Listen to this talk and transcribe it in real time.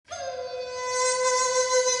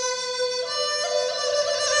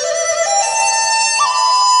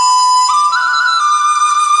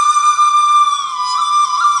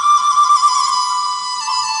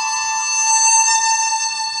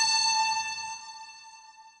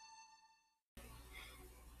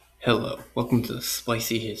Hello, welcome to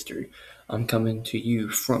Spicy History. I'm coming to you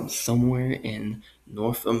from somewhere in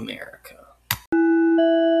North America.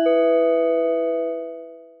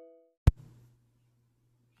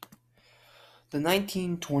 The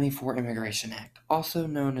 1924 Immigration Act, also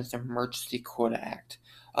known as the Emergency Quota Act,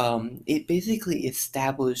 it basically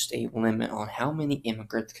established a limit on how many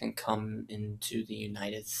immigrants can come into the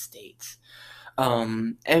United States. A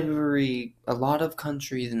lot of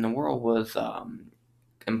countries in the world was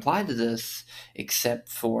implied to this, except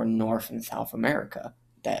for North and South America,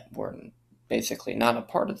 that were basically not a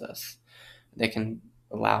part of this. They can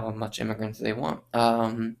allow as much immigrants as they want.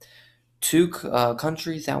 Two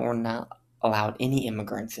countries that were not allowed any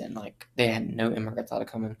immigrants in, like they had no immigrants allowed to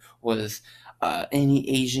come in, was any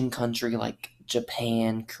Asian country like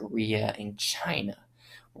Japan, Korea, and China.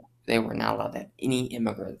 They were not allowed to have any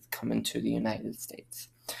immigrants come into the United States.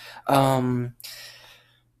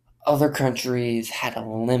 Other countries had a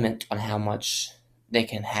limit on how much they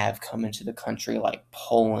can have come into the country, like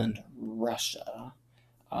Poland, Russia,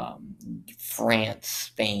 France,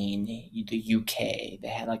 Spain, the UK. They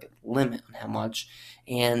had like a limit on how much,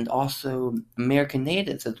 and also American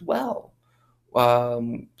natives as well.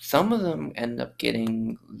 Some of them end up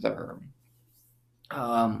getting their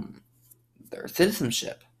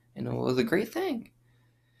citizenship, and it was a great thing.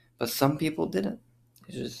 But some people didn't.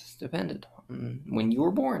 It just depended on when you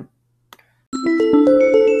were born.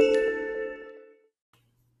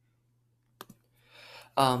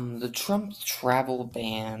 The Trump travel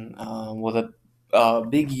ban was a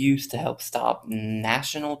big use to help stop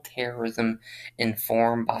national terrorism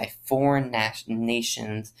informed by foreign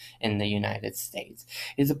nations in the United States.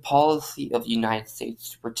 It is a policy of the United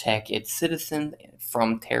States to protect its citizens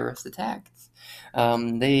from terrorist attacks.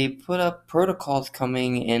 They put up protocols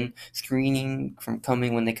coming in, screening from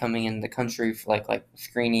coming when they coming in the country, for like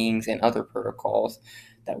screenings and other protocols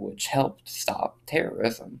that which helped stop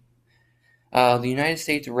terrorism. The United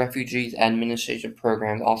States Refugees Administration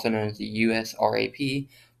Programs, also known as the USRAP,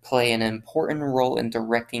 play an important role in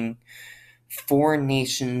directing foreign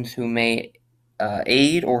nations who may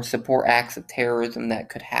aid or support acts of terrorism that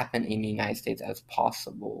could happen in the United States as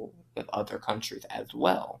possible with other countries as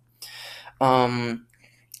well.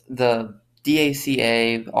 The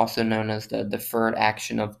DACA, also known as the Deferred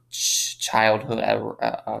Action of Childhood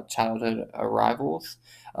Arrivals,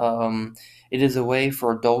 it is a way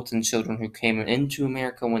for adults and children who came into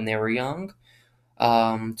America when they were young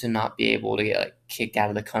to not be able to get kicked out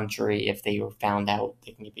of the country if they were found out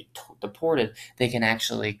they can be deported. They can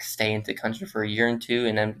actually stay in the country for a year and two,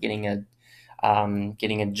 and then getting a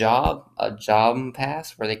job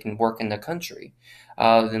pass where they can work in the country.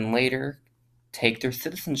 Then later take their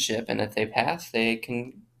citizenship, and if they pass, they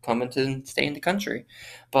can come into and stay in the country.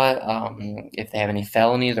 But if they have any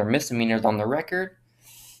felonies or misdemeanors on their record,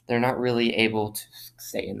 they're not really able to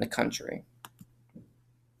stay in the country.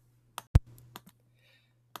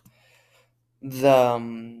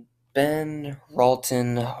 The Ben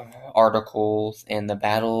Ralton articles and the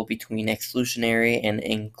battle between exclusionary and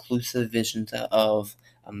inclusive visions of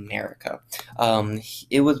America.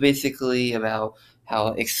 It was basically about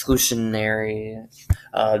how exclusionary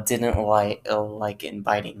didn't like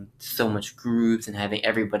inviting so much groups and having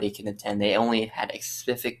everybody can attend. They only had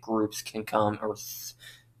specific groups can come, or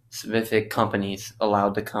specific companies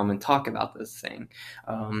allowed to come and talk about this thing,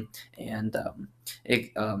 and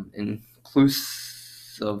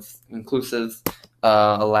inclusive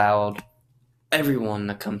allowed everyone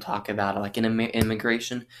to come talk about it, like in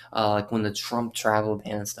immigration, like when the Trump travel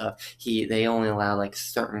ban and stuff, they only allow like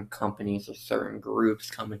certain companies or certain groups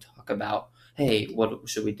come and talk about, hey, what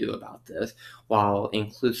should we do about this? While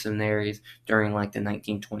inclusionaries during like the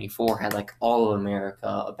 1924 had like all of America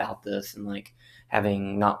about this, and like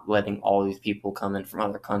having not letting all these people come in from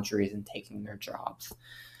other countries and taking their jobs.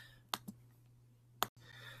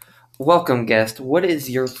 Welcome, guest. What is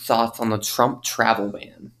your thoughts on the Trump travel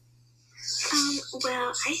ban?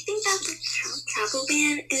 Well, I think that the Trump travel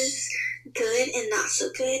ban is good and not so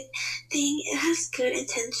good thing. It has good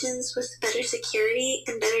intentions with better security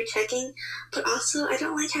and better checking, but also I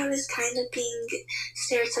don't like how it is kind of being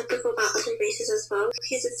stereotypical about other races as well,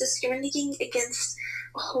 because it's discriminating against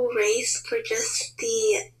a whole race for just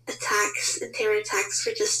the attacks and terror attacks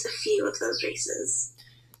for just a few of those races.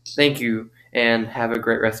 Thank you, and have a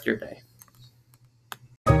great rest of your day.